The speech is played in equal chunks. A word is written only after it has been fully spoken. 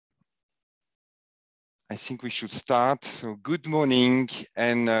I think we should start. So good morning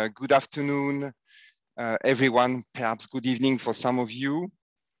and good afternoon, everyone, perhaps good evening for some of you.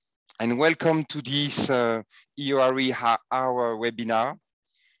 And welcome to this EORE Hour webinar,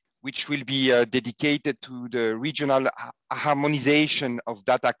 which will be dedicated to the regional harmonization of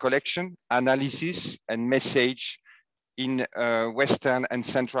data collection, analysis, and message in Western and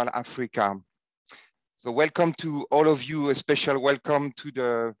Central Africa. So welcome to all of you, a special welcome to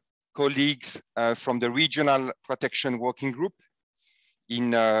the colleagues from the Regional Protection Working Group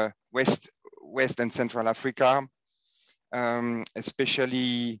in West and Central Africa,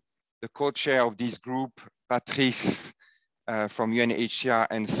 especially the co-chair of this group, Patrice from UNHCR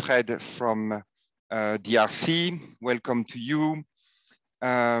and Fred from DRC. Welcome to you.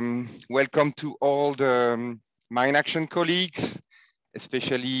 Welcome to all the mine action colleagues,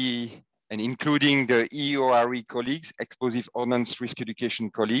 especially and including the EORE colleagues, explosive ordnance risk education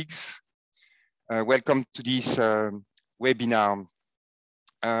colleagues. Welcome to this webinar.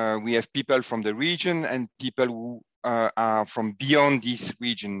 We have people from the region and people who are from beyond this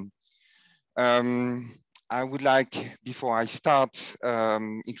region. I would like, before I start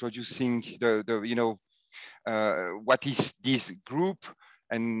introducing what is this group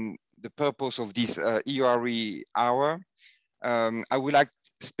and the purpose of this EORE Hour, I would like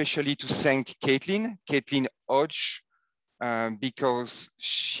especially to thank Caitlin Hodge, because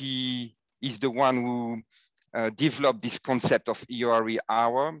she is the one who developed this concept of EORE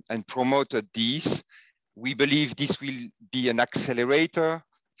Hour and promoted this. We believe this will be an accelerator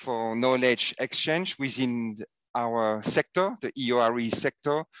for knowledge exchange within our sector, the EORE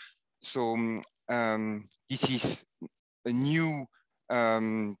sector. So this is a new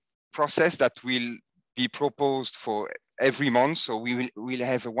process that will be proposed for every month. So we'll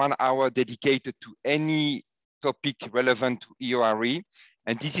have a 1 hour dedicated to any topic relevant to EORE.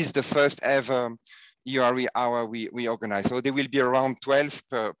 And this is the first ever EORE Hour we organize. So there will be around 12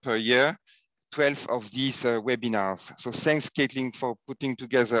 per year, 12 of these webinars. So thanks, Caitlin, for putting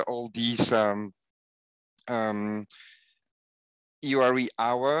together all these EORE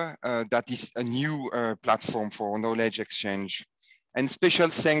Hour. That is a new platform for knowledge exchange. And special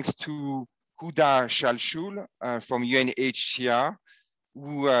thanks to Huda Shalshul from UNHCR,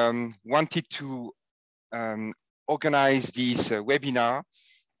 who wanted to organize this webinar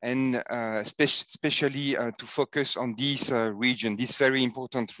and especially to focus on this region, this very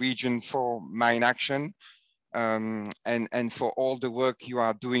important region for mine action and for all the work you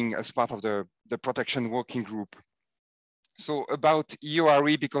are doing as part of the protection working group. So about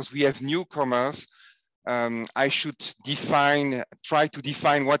EORE, because we have newcomers, I should try to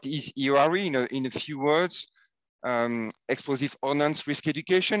define what is EORE in a few words. Explosive ordnance risk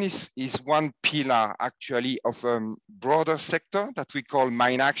education is one pillar actually of a broader sector that we call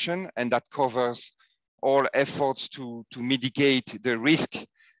mine action, and that covers all efforts to mitigate the risk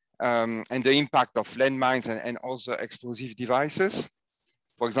and the impact of landmines and other explosive devices.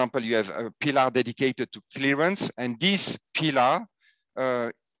 For example, you have a pillar dedicated to clearance, and this pillar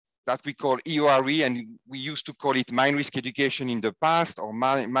that we call EORE, and we used to call it mine risk education in the past, or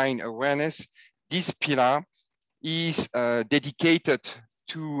mine awareness. This pillar is dedicated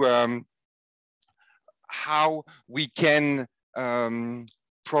to how we can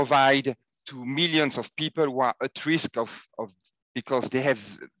provide to millions of people who are at risk of because they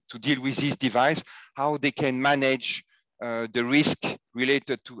have to deal with this device, how they can manage the risk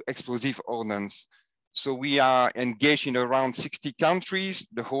related to explosive ordnance. So we are engaged in around 60 countries,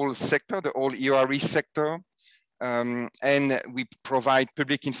 the whole sector, the whole EORE sector. And we provide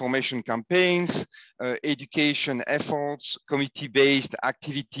public information campaigns, education efforts, community-based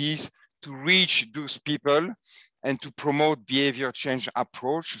activities to reach those people and to promote behavior change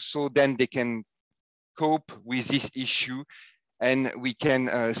approach, so then they can cope with this issue and we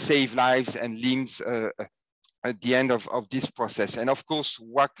can save lives and limbs at the end of this process. And of course,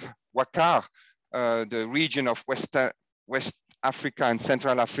 WCA, the region of West Africa and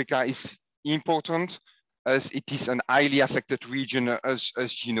Central Africa, is important as it is an highly affected region, as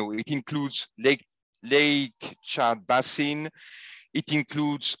you know. It includes Lake Chad Basin. It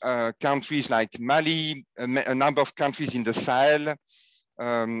includes countries like Mali, a number of countries in the Sahel.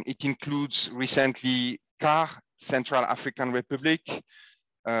 It includes recently CAR, Central African Republic,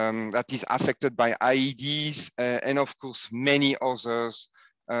 that is affected by IEDs, and of course, many others.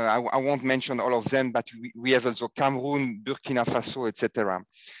 I won't mention all of them, but we have also Cameroon, Burkina Faso, etc.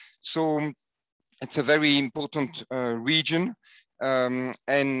 So it's a very important region,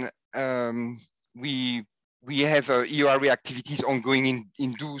 and we have EORE activities ongoing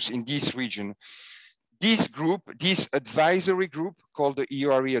in this region. This group, this advisory group called the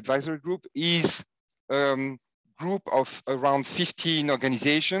EORE Advisory Group, is group of around 15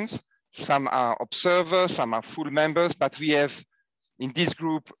 organizations. Some are observers, some are full members, but we have in this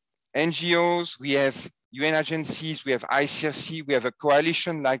group NGOs, we have UN agencies, we have ICRC, we have a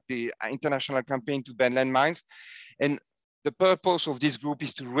coalition like the International Campaign to Ban Landmines. And the purpose of this group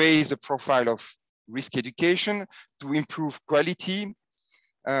is to raise the profile of risk education, to improve quality,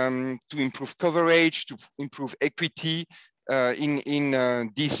 to improve coverage, to improve equity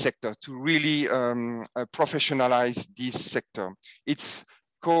in this sector, to really professionalize this sector. It's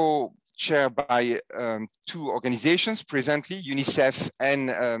co-chaired by two organizations presently, UNICEF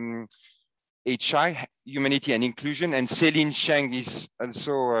and HI, Humanity and Inclusion, and Céline Cheng is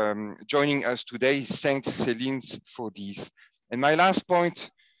also joining us today. Thanks, Céline, for this. And my last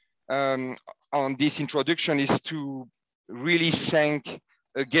point on this introduction is to really thank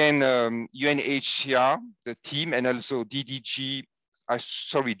again UNHCR, the team, and also DRC,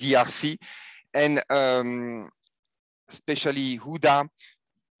 and especially Huda,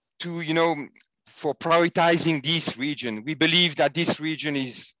 to for prioritizing this region. We believe that this region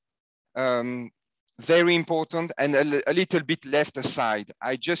is very important and a little bit left aside.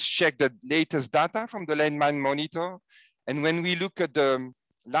 I just checked the latest data from the Landmine Monitor, and when we look at the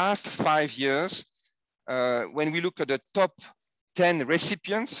last 5 years, when we look at the top 10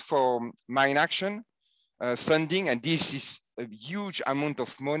 recipients for mine action funding, and this is a huge amount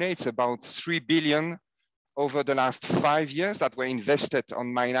of money, it's about 3 billion over the last 5 years that were invested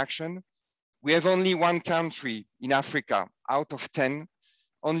on mine action. We have only one country in Africa out of 10.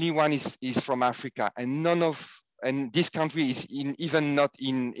 Only one is from Africa, and and this country is even not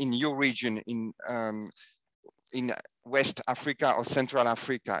in your region, in West Africa or Central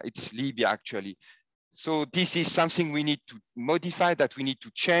Africa. It's Libya, actually. So this is something we need to modify, that we need to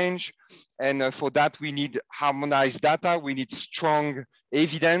change. And for that, we need harmonized data. We need strong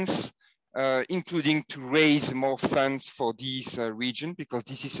evidence, including to raise more funds for this region, because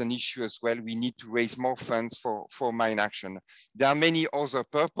this is an issue as well. We need to raise more funds for mine action. There are many other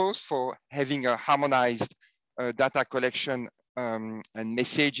purposes for having a harmonized data collection and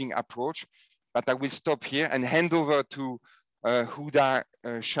messaging approach, but I will stop here and hand over to Huda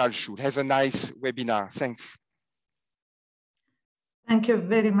Shalshul. Have a nice webinar. Thanks. Thank you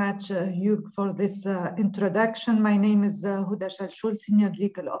very much, Hugh, for this introduction. My name is Huda Shalshul, Senior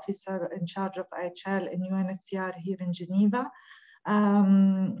Legal Officer in charge of IHL in UNHCR here in Geneva.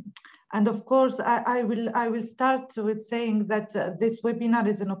 And of course, I will start with saying that this webinar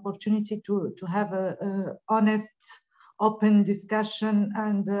is an opportunity to have a honest, open discussion,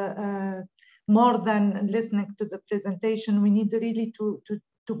 and more than listening to the presentation, we need really to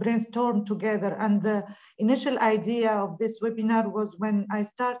brainstorm together. And the initial idea of this webinar was when I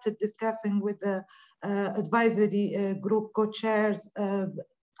started discussing with the advisory group co-chairs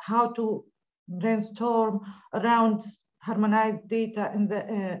how to brainstorm around harmonized data in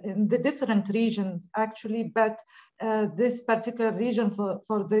the different regions, actually. But this particular region,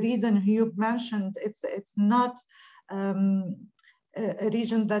 for the reason Hugh mentioned, it's not a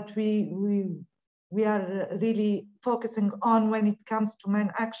region that we are really focusing on when it comes to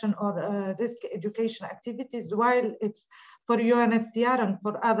mine action or risk education activities, while it's for UNHCR and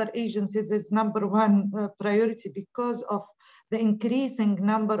for other agencies is #1 priority because of the increasing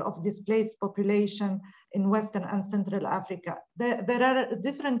number of displaced population in Western and Central Africa. There are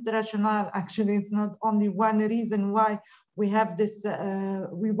different rationale, actually. It's not only one reason why we have this,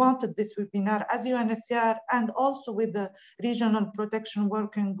 we wanted this webinar as UNHCR, and also with the Regional Protection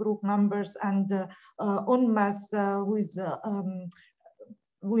Working Group members and UNMAS, who is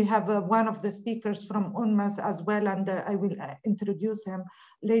we have one of the speakers from UNMAS as well, and I will introduce him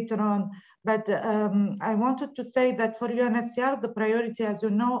later on. But I wanted to say that for UNHCR, the priority, as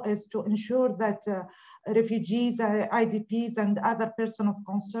you know, is to ensure that refugees, IDPs, and other persons of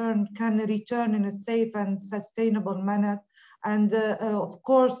concern can return in a safe and sustainable manner. And of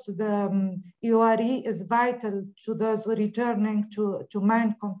course, the EORE is vital to those returning to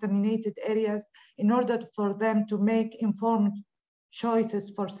mine-contaminated areas in order for them to make informed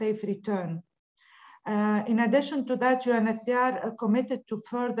choices for safe return. In addition to that, UNHCR committed to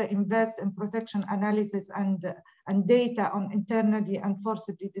further invest in protection analysis and data on internally and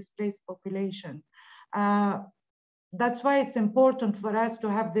forcibly displaced population. That's why it's important for us to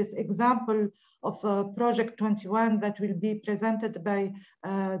have this example of Project 21 that will be presented by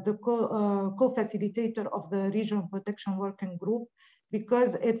the co-facilitator of the Regional Protection Working Group,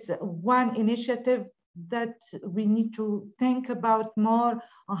 because it's one initiative that we need to think about more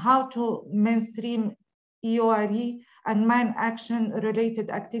on how to mainstream EORE, and mine action related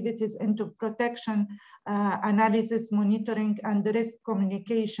activities into protection, analysis, monitoring, and risk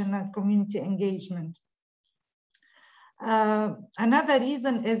communication and community engagement. Another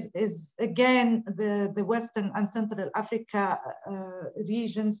reason is again the Western and Central Africa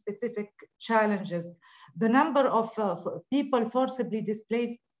region specific challenges. The number of people forcibly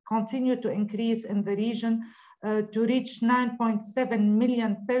displaced continue to increase in the region to reach 9.7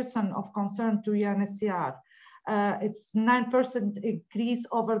 million persons of concern to UNHCR. It's 9% increase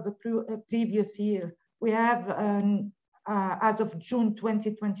over the previous year. We have, as of June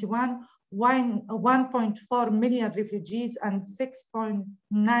 2021, 1.4 million refugees and 6.9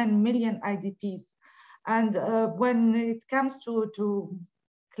 million IDPs. And when it comes to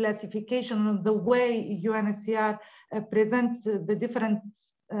classification of the way UNHCR presents the different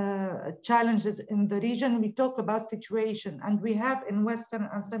challenges in the region, we talk about situation. And we have in Western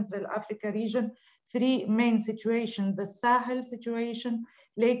and Central Africa region, three main situations: the Sahel situation,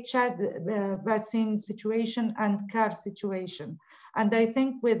 Lake Chad basin situation, and CAR situation. And I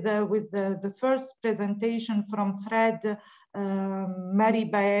think with the first presentation from Fred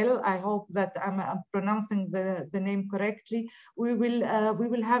Maribael, I hope that I'm pronouncing the name correctly, we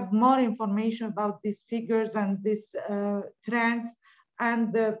will have more information about these figures and these trends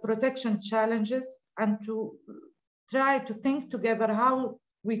and the protection challenges, and to try to think together how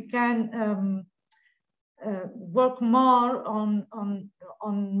we can work more on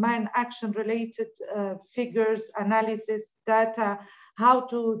mine action related figures, analysis, data, how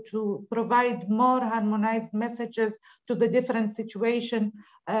to provide more harmonized messages to the different situation.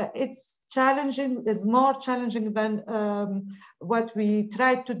 It's challenging, it's more challenging than what we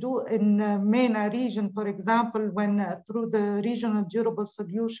tried to do in MENA region, for example, when through the Regional Durable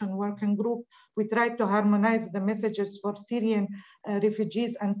Solution Working Group, we tried to harmonize the messages for Syrian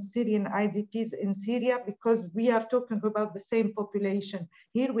refugees and Syrian IDPs in Syria, because we are talking about the same population.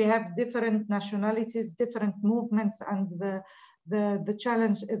 Here we have different nationalities, different movements, and the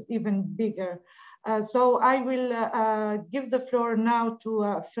challenge is even bigger. So I will give the floor now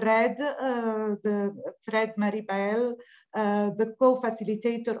to Fred Maribael, the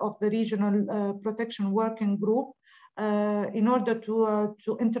co-facilitator of the Regional Protection Working Group, in order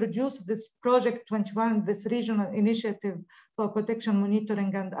to introduce this Project 21, this regional initiative for protection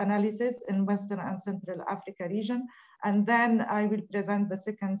monitoring and analysis in Western and Central Africa region. And then I will present the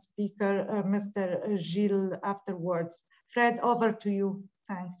second speaker, Mr. Gilles, afterwards. Fred, over to you.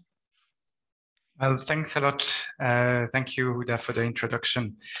 Thanks. Well, thanks a lot. Thank you, Huda, for the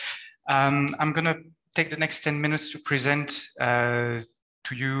introduction. I'm going to take the next 10 minutes to present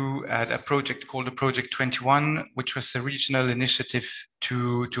to you a project called the Project 21, which was a regional initiative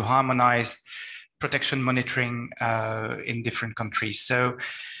to harmonize protection monitoring in different countries. So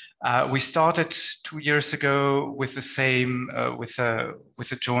we started 2 years ago with the same, with a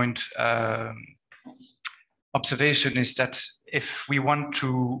joint observation, is that if we want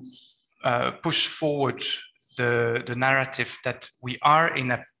to push forward the narrative that we are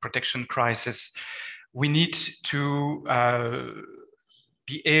in a protection crisis, we need to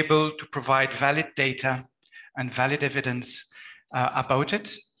be able to provide valid data and valid evidence about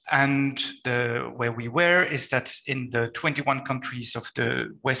it. And where we were is that in the 21 countries of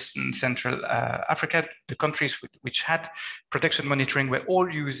the Western Central Africa, the countries which had protection monitoring were all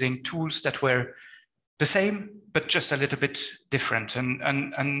using tools that were the same, but just a little bit different.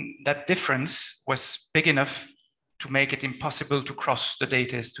 And that difference was big enough to make it impossible to cross the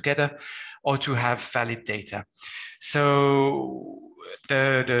data together or to have valid data. So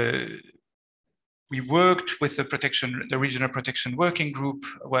we worked with the Regional Protection Working Group,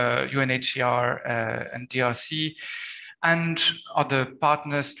 where UNHCR and DRC and other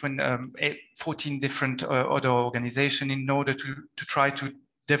partners, 14 different other organizations, in order to try to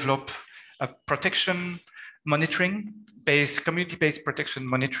develop a protection monitoring community-based protection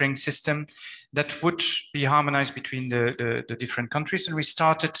monitoring system that would be harmonized between the different countries. And we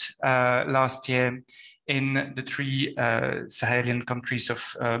started last year in the three Sahelian countries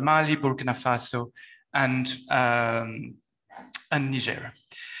of Mali, Burkina Faso, and Niger.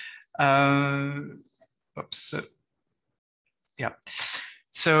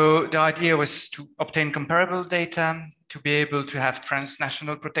 So the idea was to obtain comparable data, to be able to have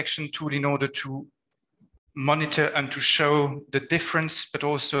transnational protection tool in order to monitor and to show the difference, but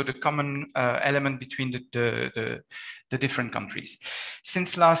also the common element between the different countries.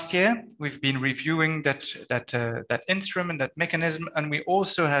 Since last year, we've been reviewing that instrument, that mechanism, and we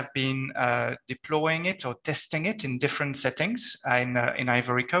also have been deploying it or testing it in different settings in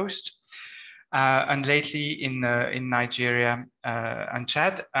Ivory Coast, and lately in Nigeria and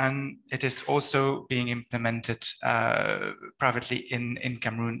Chad, and it is also being implemented privately in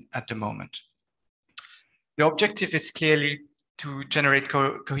Cameroon at the moment. The objective is clearly to generate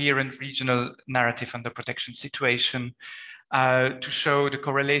coherent regional narrative on the protection situation, to show the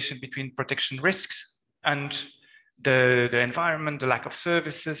correlation between protection risks and the environment, the lack of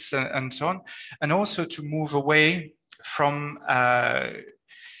services, and so on, and also to move away from an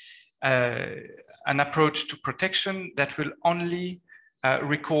approach to protection that will only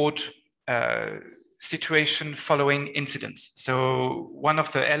record situation following incidents. So one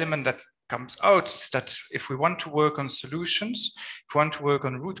of the elements that comes out is that if we want to work on solutions, if we want to work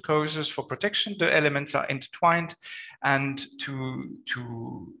on root causes for protection, the elements are intertwined, and to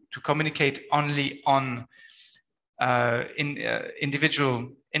communicate only on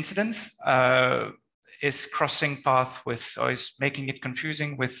individual incidents is crossing path with, or is making it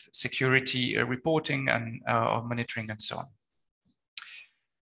confusing with security reporting and or monitoring and so on.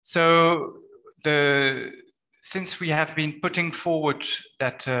 So since we have been putting forward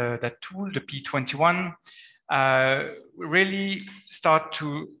that tool, the P21,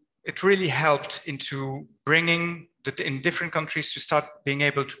 it really helped into bringing in different countries to start being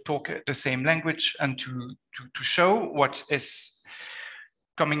able to talk the same language and to show what is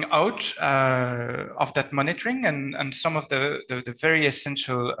coming out of that monitoring, and some of the very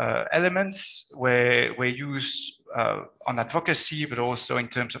essential elements were used on advocacy, but also in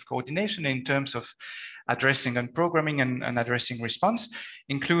terms of coordination, in terms of addressing and programming and addressing response,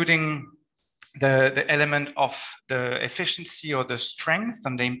 including the element of the efficiency or the strength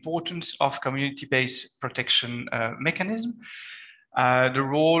and the importance of community-based protection mechanism, the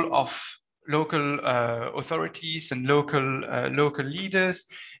role of local authorities and local leaders.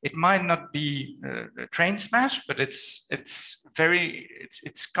 It might not be a train smash, but it's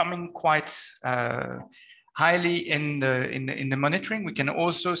coming quite highly in the monitoring. We can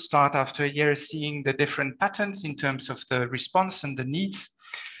also start after a year seeing the different patterns in terms of the response and the needs.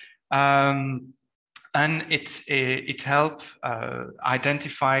 And it helped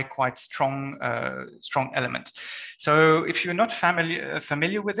identify quite strong elements. So if you're not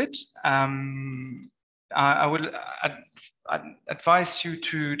familiar with it, I would advise you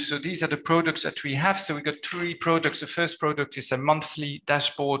so these are the products that we have. So we got 3 products. The first product is a monthly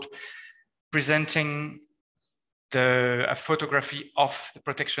dashboard presenting a photography of the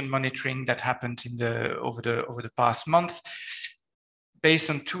protection monitoring that happened over the past month, based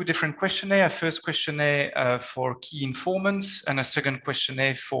on 2 different questionnaires. A first questionnaire for key informants, and a second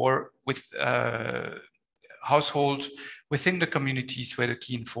questionnaire with household within the communities where the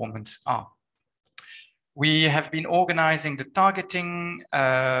key informants are. We have been organizing the targeting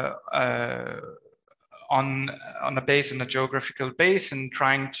on a geographical base, and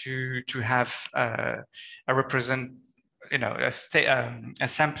trying to have a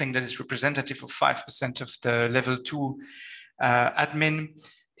sampling that is representative of 5% of the level 2 admin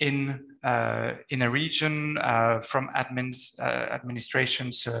in a region from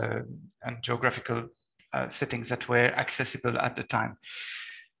administrations and geographical settings that were accessible at the time.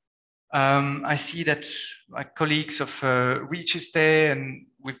 I see that my colleagues of REACH is there, and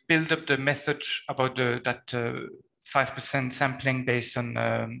we've built up the method about that 5% sampling based on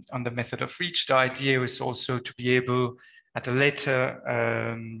the method of REACH. The idea is also to be able at a later,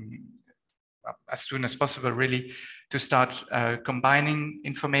 as soon as possible, really, to start combining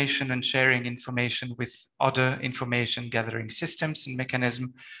information and sharing information with other information gathering systems and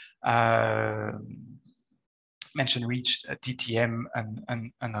mechanisms. Mention REACH, DTM,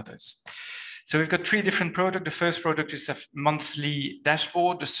 and others. So we've got 3 different products. The first product is a monthly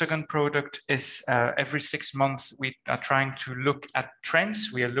dashboard. The second product is every 6 months we are trying to look at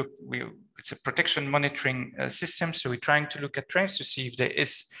trends. It's a protection monitoring system, so we're trying to look at trends to see if there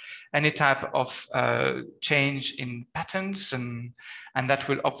is any type of change in patterns, and that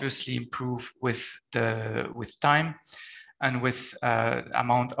will obviously improve with time, and with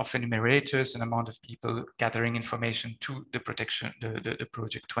amount of enumerators and amount of people gathering information to the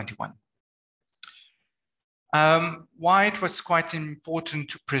project 21. Why it was quite important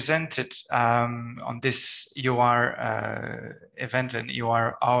to present it on this EOR event and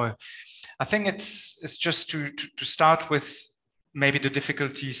EOR Hour. I think it's just to start with maybe the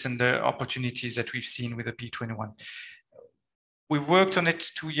difficulties and the opportunities that we've seen with the P21. We worked on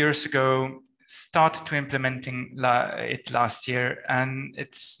it 2 years ago, started to implementing it last year, and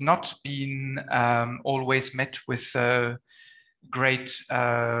it's not been always met with great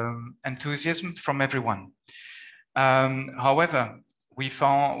enthusiasm from everyone. However, we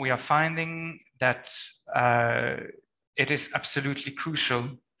are finding that it is absolutely crucial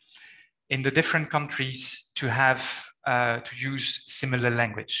in the different countries to have to use similar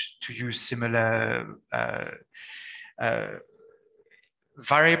language, to use similar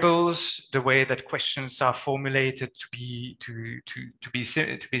variables, the way that questions are formulated to be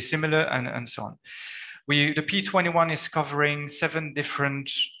similar, and so on. The P21 is covering 7 different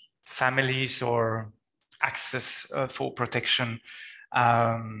families or access for protection,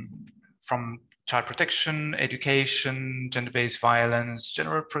 from child protection, education, gender-based violence,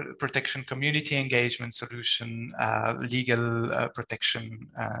 general protection, community engagement solution, legal protection,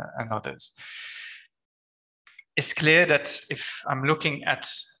 and others. It's clear that if I'm looking at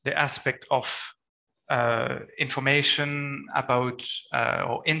the aspect of information about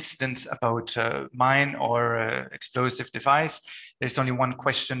or incidents about mine or explosive device, there's only one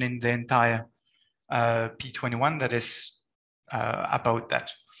question in the entire P21 that is about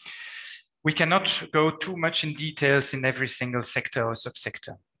that. We cannot go too much in details in every single sector or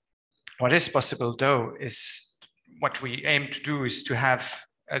subsector. What is possible though is what we aim to do is to have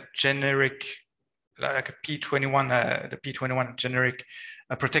a generic, like a P21, the P21 generic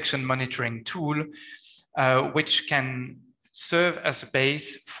protection monitoring tool, which can serve as a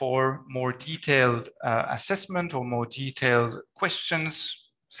base for more detailed assessment or more detailed questions,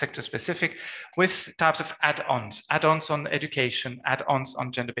 sector specific, with types of add-ons on education, add-ons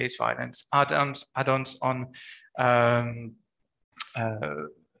on gender-based violence, add-ons on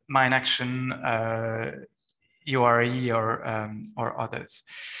mine action, EORE or others.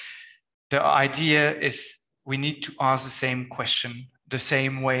 The idea is we need to ask the same question the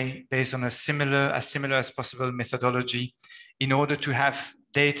same way, based on a similar as possible methodology, in order to have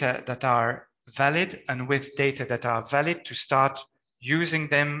data that are valid, and with data that are valid to start using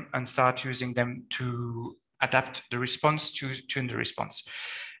them and start using them to adapt the response, to tune the response.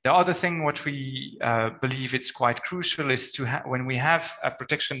 The other thing what we believe it's quite crucial is to when we have a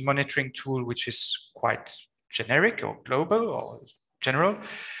protection monitoring tool which is quite generic or global or general,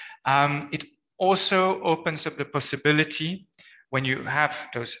 it also opens up the possibility when you have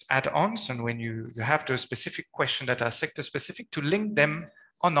those add-ons and when you have those specific questions that are sector specific, to link them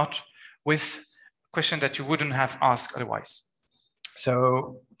or not with questions that you wouldn't have asked otherwise.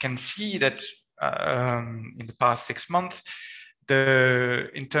 So you can see that in the past 6 months,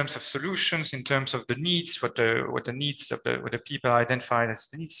 in terms of solutions, in terms of the needs, what the needs of what the people identified as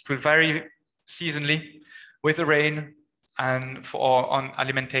the needs, will vary seasonally with the rain and on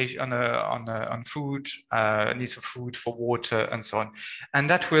alimentation, on food, needs for food, for water, and so on. And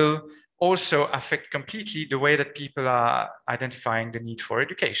that will also affect completely the way that people are identifying the need for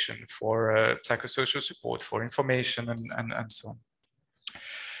education, for psychosocial support, for information, and so on.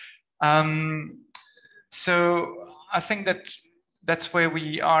 So I think that's where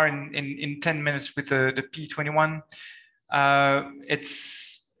we are in 10 minutes with the P21.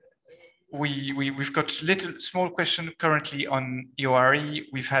 We've got small question currently on EORE.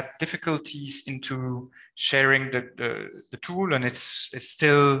 We've had difficulties into sharing the tool, and it's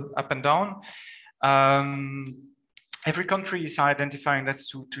still up and down. Every country is identifying, that's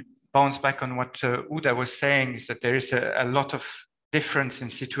to bounce back on what Uda was saying, is that there is a lot of difference in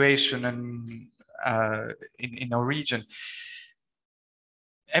situation and in our region.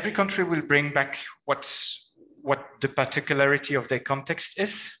 Every country will bring back what the particularity of their context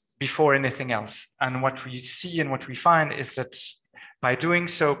is before anything else. And what we see and what we find is that by doing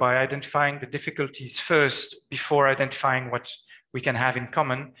so, by identifying the difficulties first before identifying what we can have in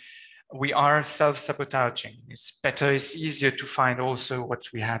common, we are self-sabotaging. It's better, it's easier to find also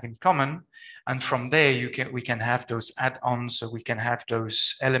what we have in common. And from there, we can have those add-ons, so we can have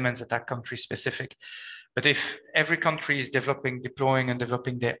those elements that are country specific. But if every country is deploying and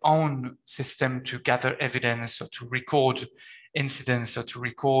developing their own system to gather evidence or to record incidents or to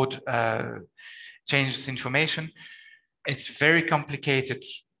record changes in information, it's very complicated,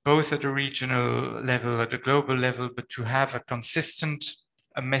 both at the regional level, at the global level, but to have a consistent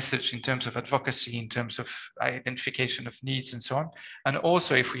message in terms of advocacy, in terms of identification of needs and so on. And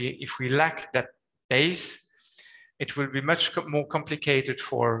also if we lack that base, it will be much more complicated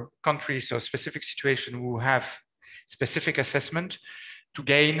for countries or specific situations who have specific assessment to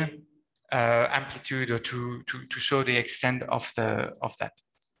gain amplitude or to show the extent of that.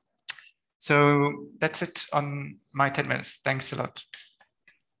 So that's it on my 10 minutes. Thanks a lot.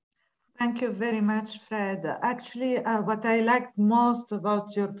 Thank you very much, Fred. Actually, what I liked most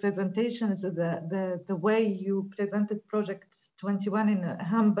about your presentation is the way you presented Project 21 in a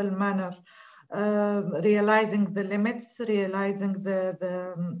humble manner, realizing the limits, realizing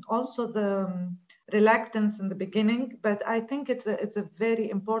also the reluctance in the beginning. But I think it's a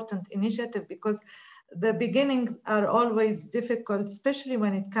very important initiative, because the beginnings are always difficult, especially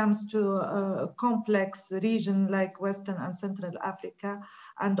when it comes to a complex region like Western and Central Africa,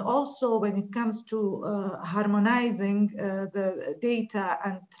 and also when it comes to harmonizing the data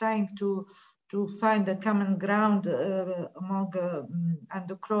and trying to find a common ground among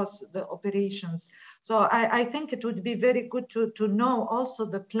and across the operations. So I think it would be very good to know also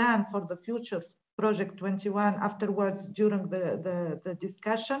the plan for the future Project 21 afterwards during the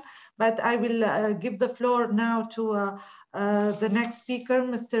discussion. But I will give the floor now to the next speaker,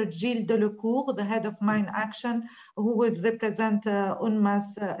 Mr. Gilles Delecourt, the head of Mine Action, who will represent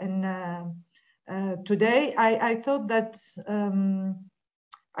UNMAS today. I thought that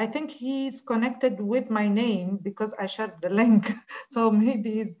I think he's connected with my name because I shared the link. So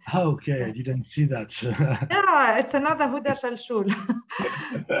maybe he's... Okay, I didn't see that. Yeah, it's another Huda Shalshul.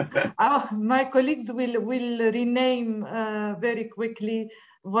 My colleagues will rename very quickly.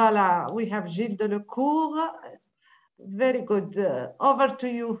 Voila, we have Gilles Delecourt. Very good. Over to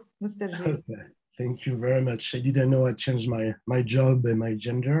you, Mr. Gilles. Okay. Thank you very much. I didn't know I changed my job and my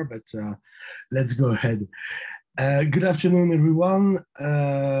gender, but let's go ahead. Good afternoon, everyone.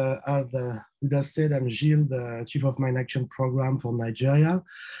 As Huda said, I'm Gilles, the Chief of Mine Action Program for Nigeria.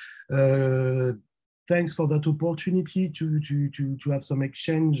 Thanks for that opportunity to have some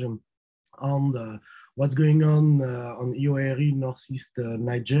exchange on what's going on EORE Northeast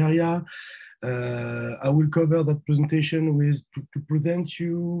Nigeria. I will cover that presentation with to present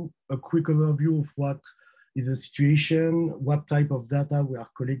you a quick overview of what is the situation, what type of data we are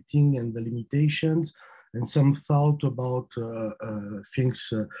collecting and the limitations, and some thought about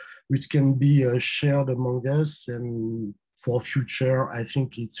things which can be shared among us. And for future, I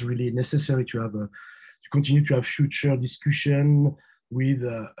think it's really necessary to have to continue to have future discussion with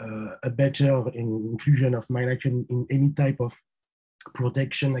a better inclusion of mine action in any type of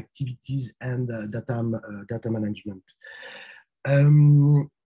protection activities and data management.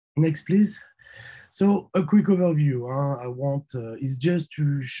 Next, please. So a quick overview. I want is just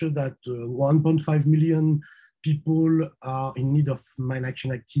to show that 1.5 million people are in need of mine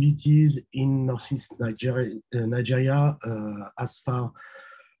action activities in Northeast Nigeria as far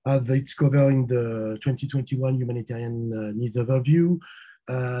as it's covered in the 2021 humanitarian needs overview.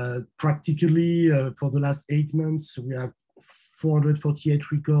 Practically for the last 8 months, we have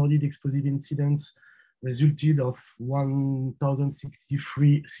 448 recorded explosive incidents, resulted of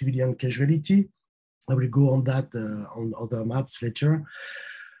 1,063 civilian casualty. I will go on that on other maps later.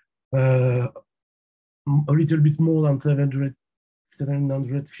 A little bit more than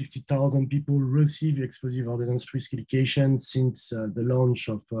 750,000 people receive explosive ordnance risk education since the launch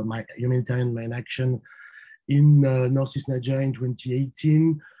of humanitarian mine action in Northeast Nigeria in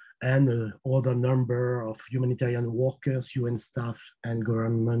 2018, and other number of humanitarian workers, UN staff, and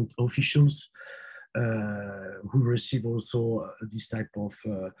government officials who receive also this type of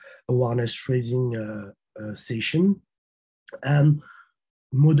awareness raising session. And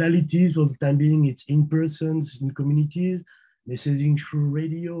modalities for the time being, it's in persons, in communities, messaging through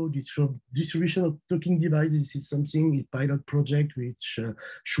radio, distribution of talking devices. This is something, a pilot project, which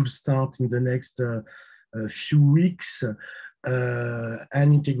should start in the next few weeks.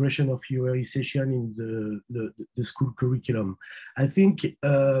 And integration of EORE session in the school curriculum. I think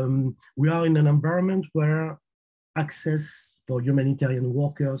we are in an environment where access for humanitarian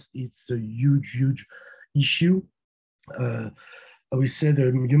workers, it's a huge issue. We said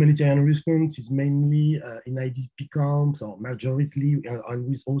the humanitarian response is mainly in IDP camps or majority and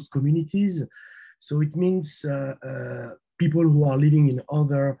with host communities. So it means people who are living in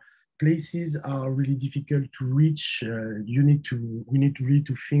other places are really difficult to reach. We need to really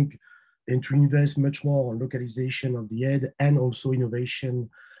to think and to invest much more on localization of the aid and also innovation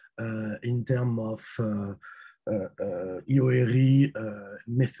in terms of EORE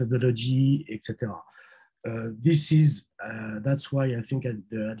methodology, etc. This is that's why I think at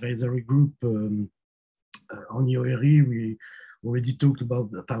the advisory group on EORE we already talked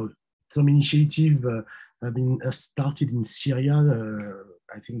about some initiative have been started in Syria.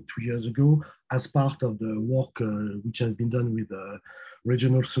 I think 2 years ago, as part of the work which has been done with the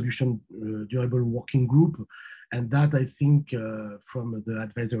Regional Solution Durable Working Group. And that, I think, from the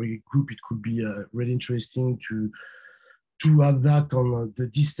advisory group, it could be really interesting to have that on the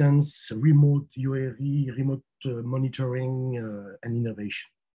distance, remote EORE, remote monitoring and innovation.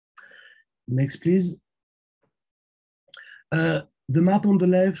 Next, please. The map on the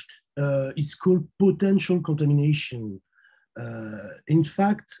left is called potential contamination. In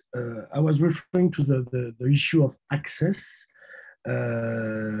fact, I was referring to the issue of access,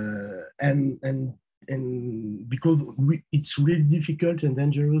 and and because it's really difficult and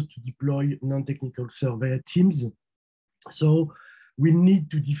dangerous to deploy non-technical survey teams. So we need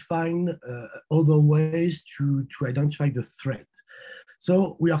to define other ways to identify the threat.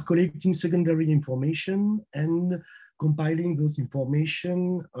 So we are collecting secondary information and compiling those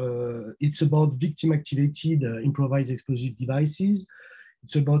information. It's about victim-activated improvised explosive devices.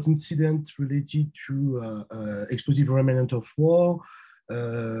 It's about incidents related to explosive remnant of war,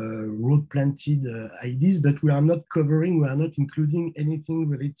 road-planted IDs, but we are not including anything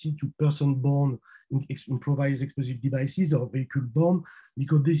related to person-borne improvised explosive devices or vehicle-borne,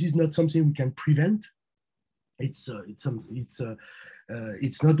 because this is not something we can prevent. It's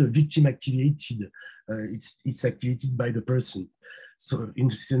not a victim-activated. It's activated by the person. So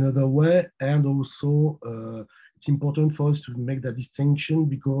it's another way, and also it's important for us to make that distinction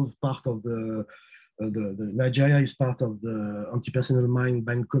because part of the Nigeria is part of the Anti-Personnel Mine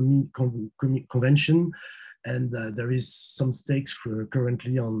Ban Convention, and there is some stakes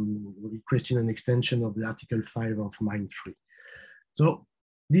currently on requesting an extension of the Article 5 of Mine 3. So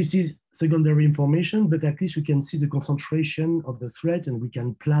this is secondary information, but at least we can see the concentration of the threat and we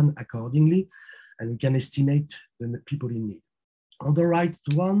can plan accordingly, and we can estimate the people in need. On the right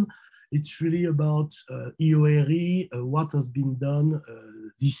one, it's really about EORE, what has been done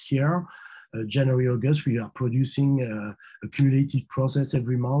this year. January, August, we are producing a cumulative process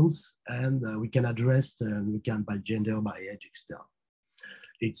every month, and we can address, we can by gender, by age, etc.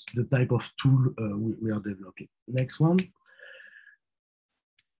 It's the type of tool we are developing. Next one.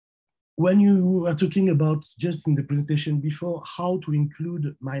 When you are talking about, just in the presentation before, how to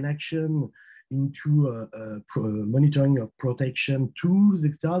include mine action into monitoring of protection tools,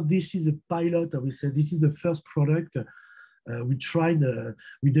 etc. This is a pilot, I will say, this is the first product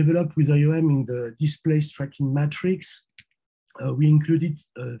we developed with IOM in the displaced tracking matrix. We included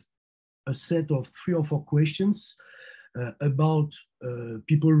a set of 3 or 4 questions about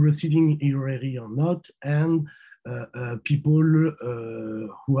people receiving EORE or not, and people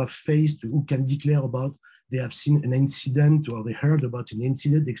who have faced, who can declare about they have seen an incident or they heard about an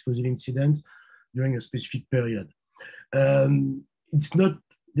incident, explosive incident during a specific period.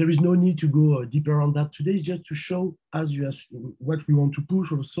 There is no need to go deeper on that today. It's just to show, as you ask, what we want to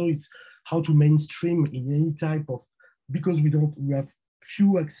push. Also, it's how to mainstream in any type of, because we have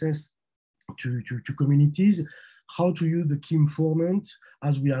few access to communities, how to use the key informant,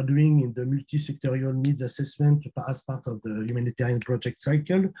 as we are doing in the multi-sectorial needs assessment as part of the humanitarian project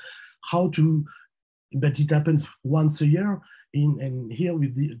cycle, but it happens once a year. And here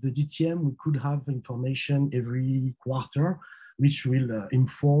with the DTM, we could have information every quarter, which will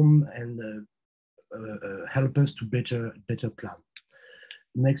inform and help us to better plan.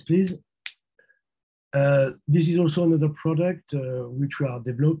 Next, please. This is also another product which we are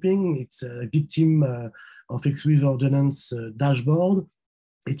developing. It's a victim of explosive ordnance dashboard.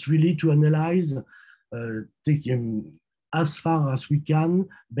 It's really to analyze, as far as we can,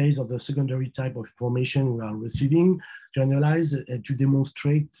 based on the secondary type of information we are receiving, to analyze and to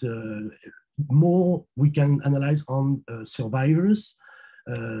demonstrate more. We can analyze on survivors,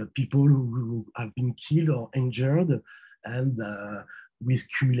 people who have been killed or injured, and with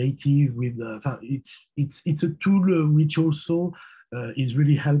cumulative, it's a tool which also is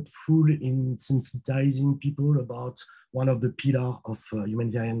really helpful in sensitizing people about one of the pillars of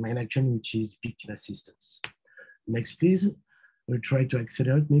humanitarian mine action, which is victim assistance. Next, please. We'll try to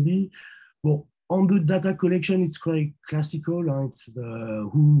accelerate maybe. Well, on the data collection, it's quite classical. It's the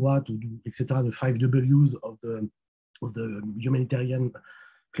who, what, who, etc. The 5 Ws of the humanitarian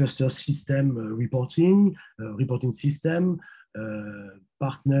cluster system reporting system.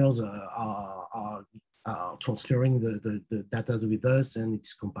 Partners are transferring the data with us, and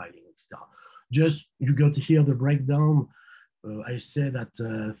it's compiling, etc. Just you got here the breakdown. I say that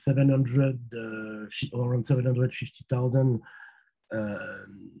around 750,000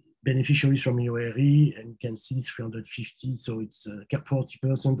 beneficiaries from EORE, and you can see 350. So it's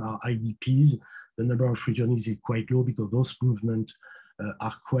 40% are IDPs. The number of returnees is quite low because those movements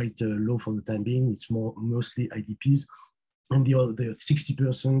are quite low for the time being. It's mostly IDPs. And the other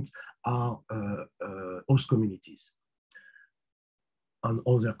 60% are host communities and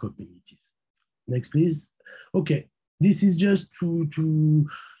other communities. Next, please. Okay, this is just to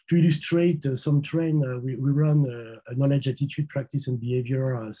illustrate some trend. We run a knowledge, attitude, practice, and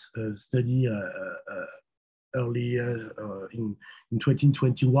behavior study earlier in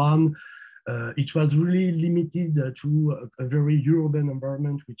 2021. It was really limited to a very urban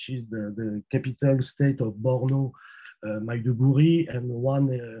environment, which is the capital state of Borno, Maiduguri, and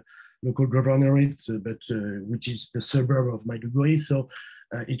one local governorate, but which is the suburb of Maiduguri. So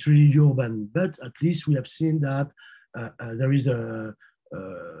it's really urban, but at least we have seen that there is a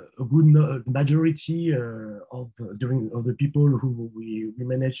good majority of the people who we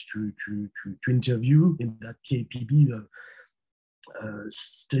managed to interview in that KPB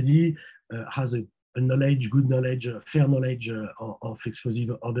study has a knowledge, good knowledge, fair knowledge of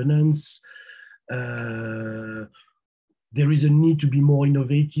explosive ordnance. There is a need to be more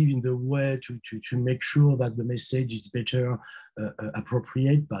innovative in the way to make sure that the message is better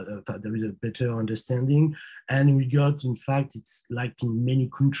appropriate, but there is a better understanding. And we got, in fact, it's like in many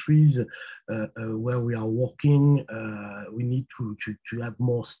countries where we are working, we need to have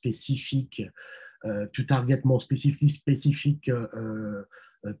more specific, to target more specific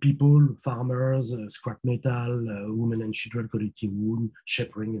people, farmers, scrap metal, women and children collecting wood,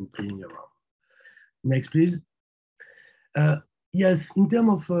 shepherding and playing around. Next, please. Yes, in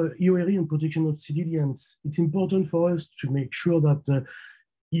terms of EORE and protection of civilians, it's important for us to make sure that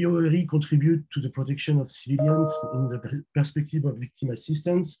EORE contribute to the protection of civilians in the perspective of victim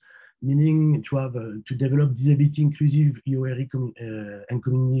assistance, meaning to have to develop disability inclusive EORE and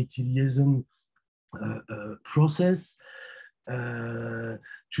community liaison process,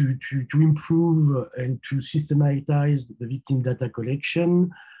 to improve and to systematize the victim data collection,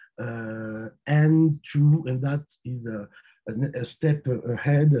 and that is a step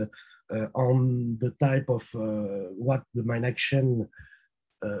ahead on the type of what the mine action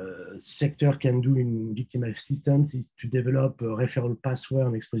sector can do in victim assistance is to develop a referral pathway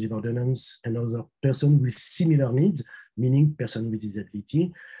on explosive ordnance and other person with similar needs, meaning person with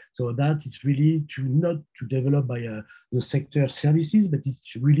disability. So that is really not to develop by the sector services, but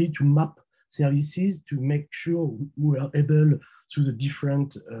it's really to map services to make sure we are able through the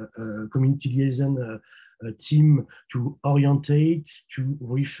different community liaison team to orientate, to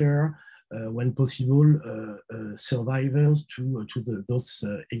refer when possible survivors to those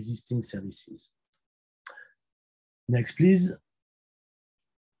existing services. Next, please.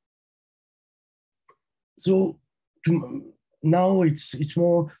 So now it's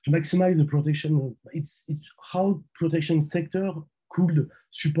more to maximize the protection. It's how protection sector could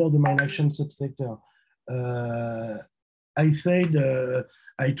support the mine action subsector. I said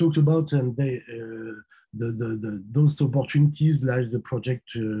I talked about those opportunities like the project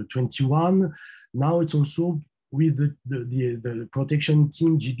 21. Now it's also with the protection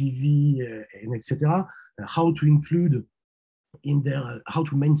team, GBV, and etc. How to include in their how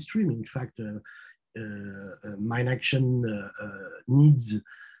to mainstream, in fact, mine action needs.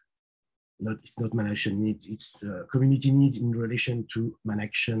 It's not mine action needs, it's community needs in relation to mine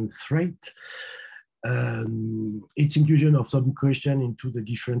action threat. Its inclusion of some question into the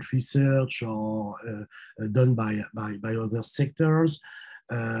different research or done by other sectors.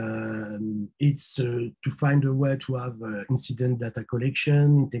 It's to find a way to have incident data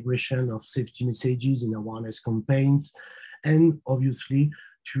collection, integration of safety messages in awareness campaigns, and obviously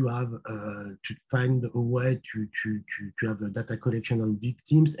to have to find a way to have a data collection on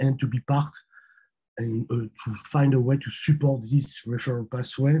victims and to be part and to find a way to support this referral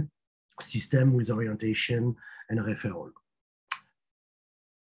pathway system with orientation and referral.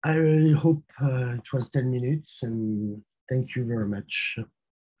 I really hope it was 10 minutes and thank you very much.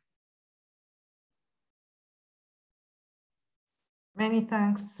 Many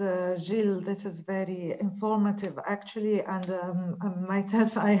thanks, Gilles. This is very informative, actually. And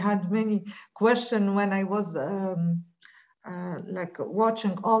myself, I had many questions when I was like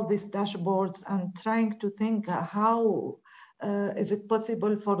watching all these dashboards and trying to think how is it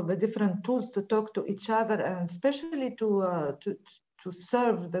possible for the different tools to talk to each other, and especially to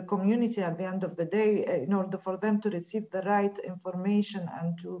serve the community at the end of the day in order for them to receive the right information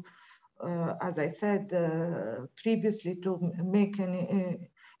and to as I said previously, to make an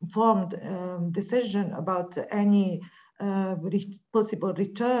informed decision about any possible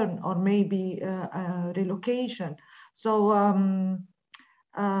return or maybe relocation. So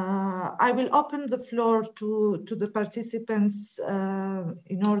I will open the floor to the participants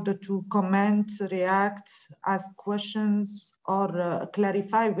in order to comment, react, ask questions, or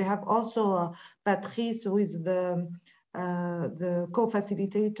clarify. We have also Patrice, who is the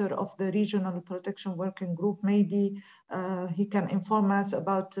co-facilitator of the Regional Protection Working Group. Maybe he can inform us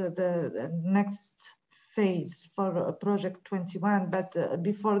about the next phase for Project 21. But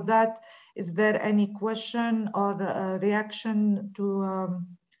before that, is there any question or reaction to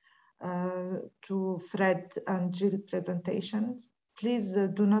Fred and Jill presentations? Please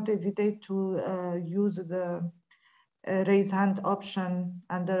do not hesitate to use the raise hand option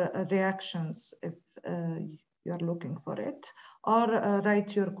under reactions if you're looking for it, or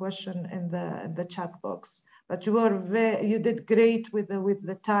write your question in the chat box. But you did great with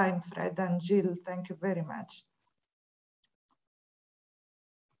the time, Fred and Jill. Thank you very much.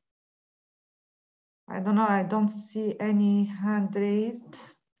 I don't know, I don't see any hand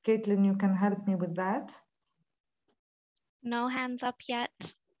raised. Caitlin, you can help me with that? No hands up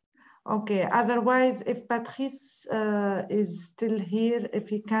yet. Okay, otherwise, if Patrice is still here, if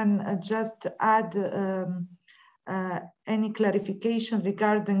he can just add any clarification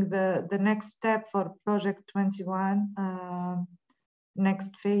regarding the next step for Project 21,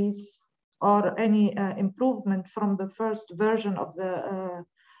 next phase, or any improvement from the first version of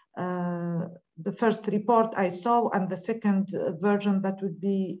the first report I saw and the second version that would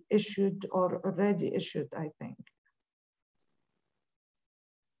be issued or already issued, I think.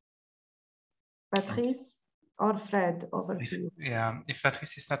 Patrice or Fred, over to you. Yeah, if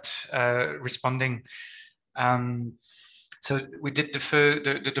Patrice is not responding. So we did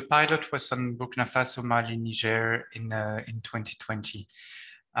the pilot was on Burkina Faso, Mali, Niger in 2020.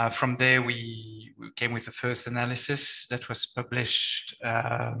 From there, we came with the first analysis that was published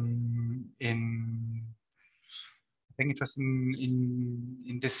in, I think it was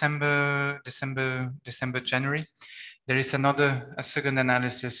in December, January. There is a second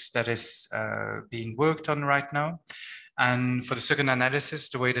analysis that is being worked on right now. And for the second analysis,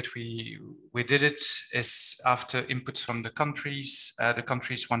 the way that we did it is after inputs from the countries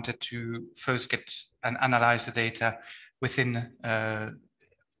wanted to first get and analyze the data within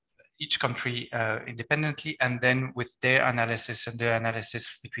each country independently, and then with their analysis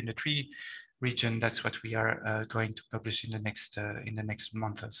between the three regions, that's what we are going to publish in the next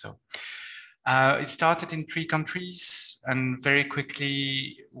month or so. It started in 3 countries, and very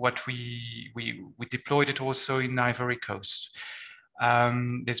quickly what we deployed it also in Ivory Coast.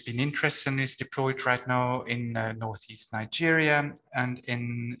 There's been interest and is deployed right now in northeast Nigeria and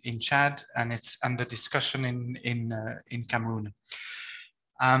in Chad, and it's under discussion in Cameroon.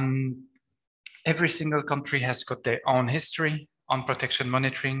 Every single country has got their own history on protection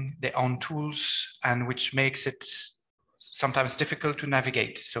monitoring, their own tools, and which makes it sometimes difficult to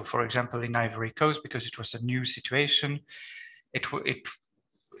navigate. So for example, in Ivory Coast, because it was a new situation, it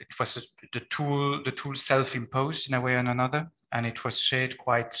was the tool self-imposed in a way or another, and it was shared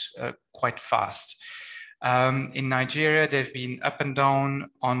quite fast. In Nigeria, they've been up and down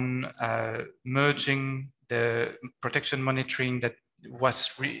on merging the protection monitoring that was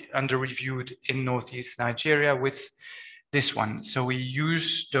under reviewed in Northeast Nigeria with this one. So we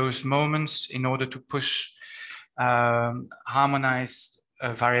use those moments in order to push harmonized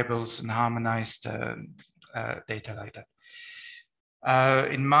variables and harmonized data like that.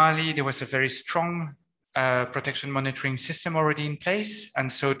 In Mali, there was a very strong protection monitoring system already in place,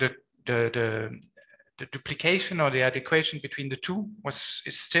 and so the duplication or the adequation between the two is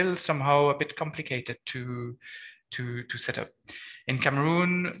still somehow a bit complicated to set up. In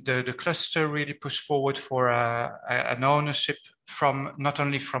Cameroon, the cluster really pushed forward for an ownership from not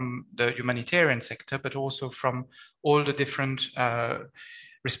only from the humanitarian sector, but also from all the different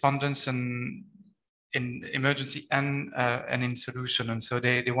respondents and in emergency and in solution. And so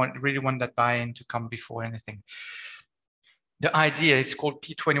they really want that buy-in to come before anything. The idea, it's called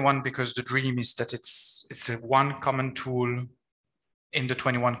P21 because the dream is that it's a one common tool in the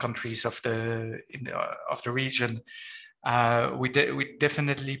 21 countries of the region. We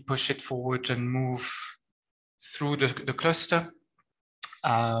definitely push it forward and move through the cluster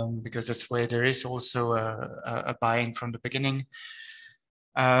because that's where there is also a buy-in from the beginning.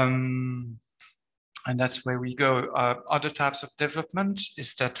 And that's where we go. Other types of development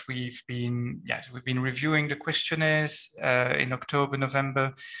is that we've been reviewing the questionnaires in October,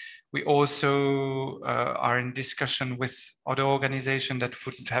 November. We also are in discussion with other organizations that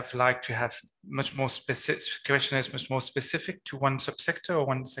would have liked to have much more specific questionnaires, much more specific to one subsector or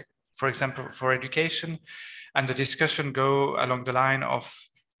one for example, for education. And the discussion go along the line of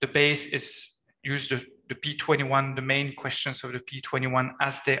the base is use the P21, the main questions of the P21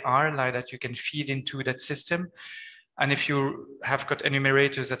 as they are, like that you can feed into that system. And if you have got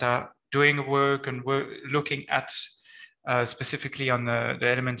enumerators that are doing work and looking at specifically on the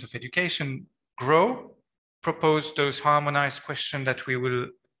elements of education, propose those harmonized questions that we will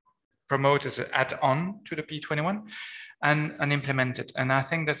promote as an add-on to the P21 and implement it. And I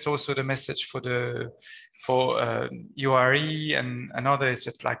think that's also the message for EORE and others,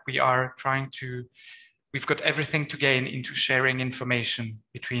 that like we are trying to, we've got everything to gain into sharing information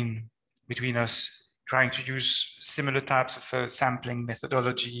between us, trying to use similar types of sampling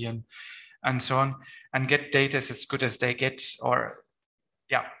methodology and so on, and get data as good as they get, or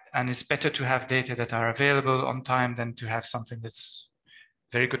yeah, And it's better to have data that are available on time than to have something that's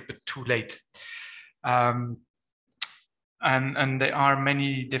very good but too late. And there are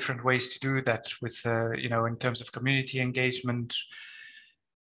many different ways to do that with, you know, in terms of community engagement.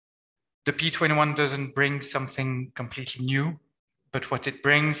 The P21 doesn't bring something completely new, but what it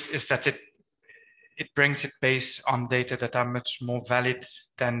brings is that it brings it based on data that are much more valid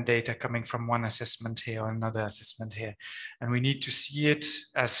than data coming from one assessment here or another assessment here. And we need to see it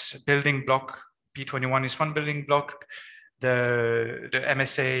as a building block. P21 is one building block. The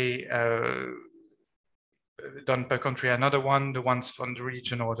MSA done per country, another one. The ones from the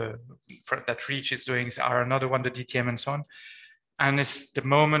region or that REACH is doing are another one, the DTM and so on. And it's the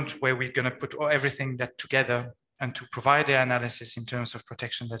moment where we're going to put everything that together and to provide the analysis in terms of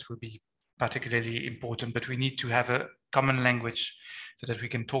protection that will be particularly important. But we need to have a common language so that we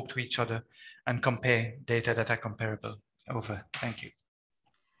can talk to each other and compare data that are comparable. Over. Thank you.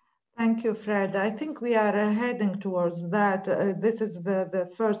 Thank you, Fred. I think we are heading towards that. This is the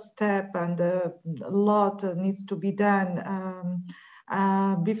first step, and a lot needs to be done.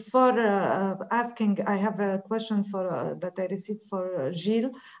 Before asking, I have a question that I received for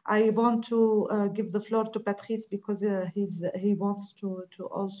Gilles. I want to give the floor to Patrice because he wants to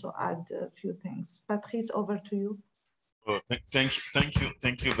also add a few things. Patrice, over to you. Oh, thank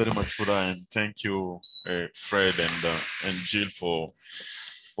you very much, Huda, and thank you, Fred and Gilles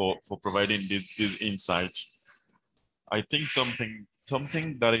for providing this insight. I think something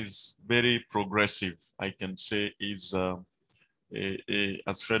that is very progressive, I can say, is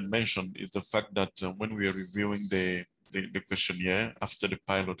as Fred mentioned, is the fact that when we are reviewing the questionnaire after the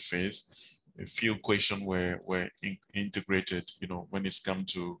pilot phase, a few questions were integrated, you know, when it's come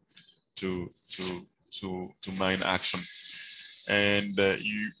to mine action. And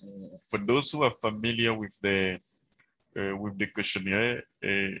for those who are familiar with the questionnaire,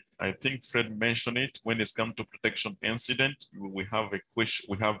 I think Fred mentioned it. When it's come to protection incident, we have a question,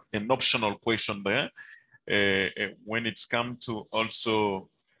 we have an optional question there. When it's come to also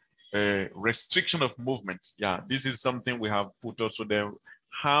restriction of movement, yeah, this is something we have put also there.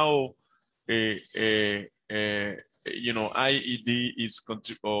 How you know, IED is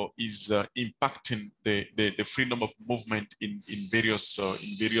impacting the freedom of movement in various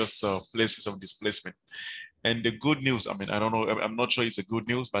places of displacement. And the good news, I mean, I don't know, I'm not sure it's a good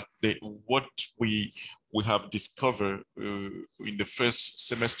news, but what we have discovered in the first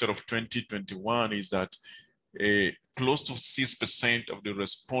semester of 2021 is that close to 6% of the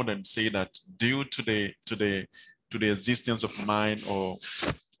respondents say that due to the existence of mine or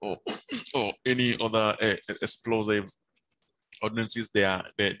any other explosive ordinances,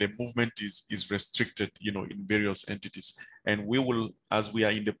 the movement is restricted, you know, in various entities. And we will, as we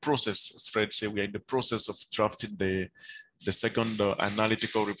are in the process, as Fred said, we are in the process of drafting the second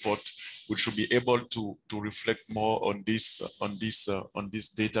analytical report, which should be able to reflect more on this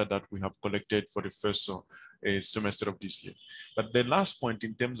data that we have collected for the first semester of this year. But the last point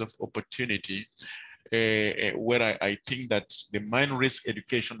in terms of opportunity, where I think that the mine risk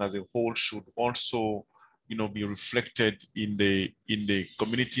education as a whole should also, you know, be reflected in the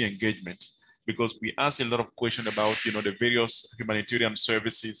community engagement, because we ask a lot of questions about, you know, the various humanitarian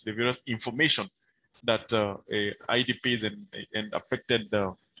services, the various information that IDPs and affected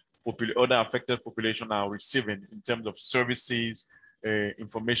other affected population are receiving in terms of services,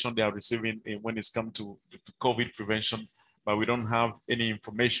 information they are receiving when it's come to COVID prevention, but we don't have any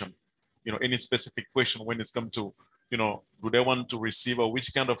information, you know, any specific question when it's come to, you know, do they want to receive, or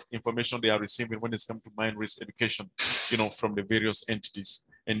which kind of information they are receiving when it's come to mine risk education, you know, from the various entities.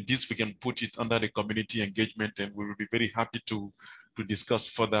 And this we can put it under the community engagement, and we will be very happy to discuss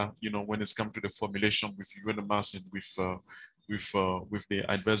further, you know, when it's come to the formulation with UNHCR and with the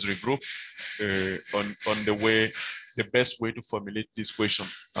advisory group on the best way to formulate this question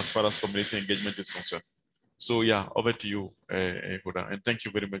as far as community engagement is concerned. So yeah, over to you, Huda, and thank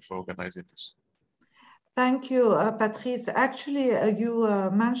you very much for organizing this. Thank you, Patrice. Actually, you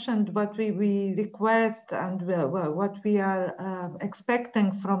mentioned what we request and what we are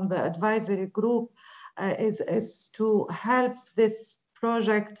expecting from the advisory group is to help this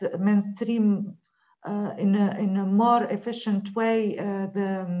project mainstream in a more efficient way.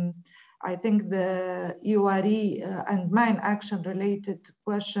 I think the EORE and mine action related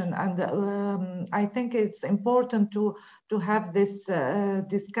question, and I think it's important to have this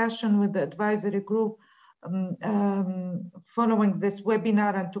discussion with the advisory group following this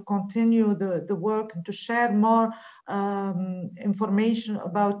webinar, and to continue the work and to share more information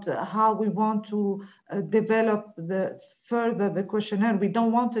about how we want to develop further the questionnaire. We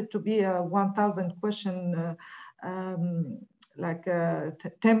don't want it to be a 1,000 question like a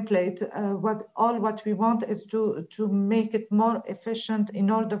template. What we want is to make it more efficient in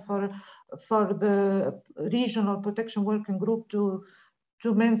order for the regional protection working group to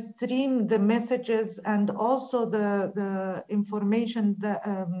mainstream the messages and also the information that,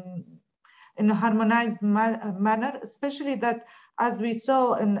 in a harmonized manner, especially that, as we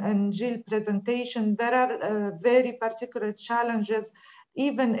saw in Gilles' presentation, there are very particular challenges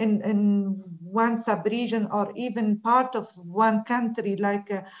even in one sub-region or even part of one country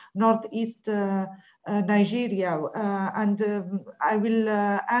like Northeast Nigeria. I will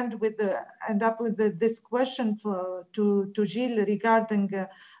end up with this question to Gilles regarding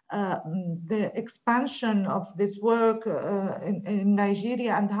the expansion of this work in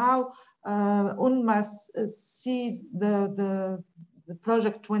Nigeria and how UNMAS sees the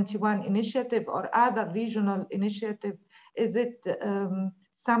Project 21 initiative or other regional initiative. Is it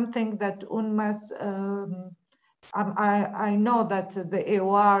something that UNMAS, I know that the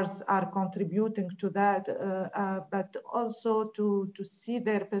EORs are contributing to that, but also to see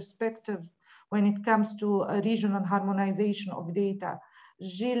their perspective when it comes to a regional harmonization of data.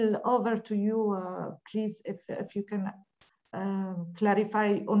 Gilles, over to you, please, if you can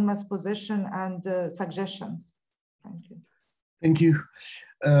clarify UNMAS position and suggestions. Thank you. Thank you.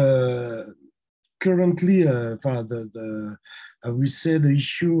 Currently, I will say the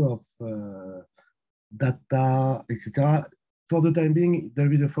issue of data, etc. For the time being, there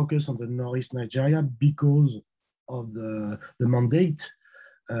will be a focus on the Northeast Nigeria because of the mandate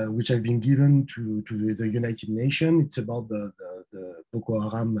which have been given to the United Nations. It's about the Boko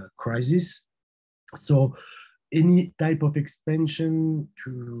Haram crisis. So any type of expansion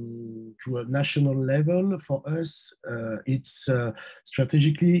to a national level for us, it's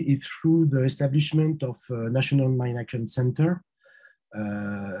strategically it's through the establishment of a National Mine Action Center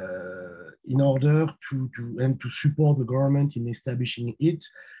in order to support the government in establishing it.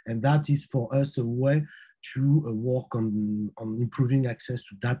 And that is for us a way to work on improving access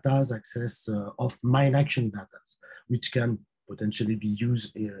to data, access of mine action data, which can potentially be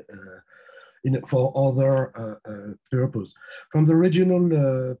used for other purpose. From the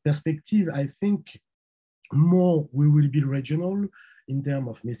regional perspective, I think more we will be regional in terms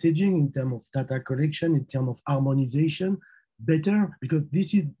of messaging, in terms of data collection, in terms of harmonization, better, because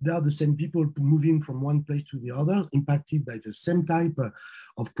they are the same people moving from one place to the other, impacted by the same type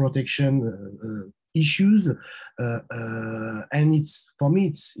of protection issues. And for me,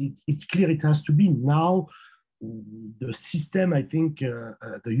 it's clear it has to be now. The system, I think,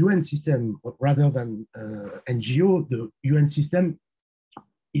 the UN system, rather than NGO, the UN system,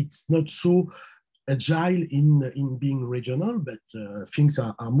 it's not so agile in being regional, but things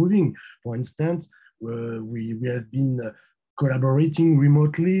are moving. For instance, we have been collaborating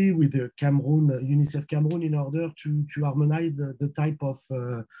remotely with the UNICEF Cameroon in order to harmonize the type of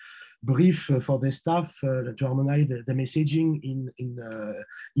brief for the staff to harmonize the messaging in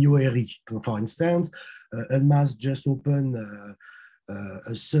EORE. For instance, UNMAS just opened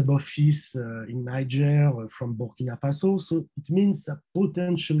a sub-office in Niger from Burkina Faso. So it means that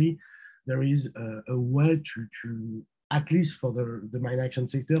potentially there is a way to at least for the mine action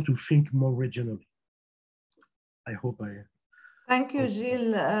sector, to think more regionally. I hope I... Thank you,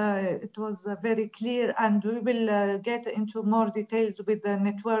 Gilles. It was very clear, and we will get into more details with the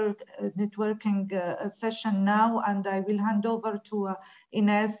networking session now, and I will hand over to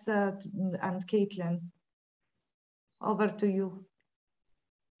Ines and Caitlin. Over to you.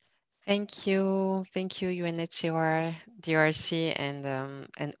 Thank you, UNHCR, DRC, and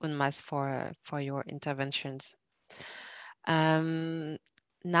UNMAS for your interventions.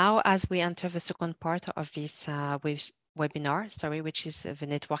 Now, as we enter the second part of this webinar, which is the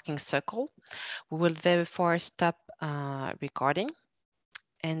networking circle, we will therefore stop recording,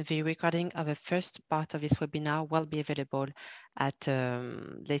 and the recording of the first part of this webinar will be available at a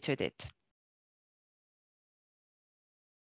later date.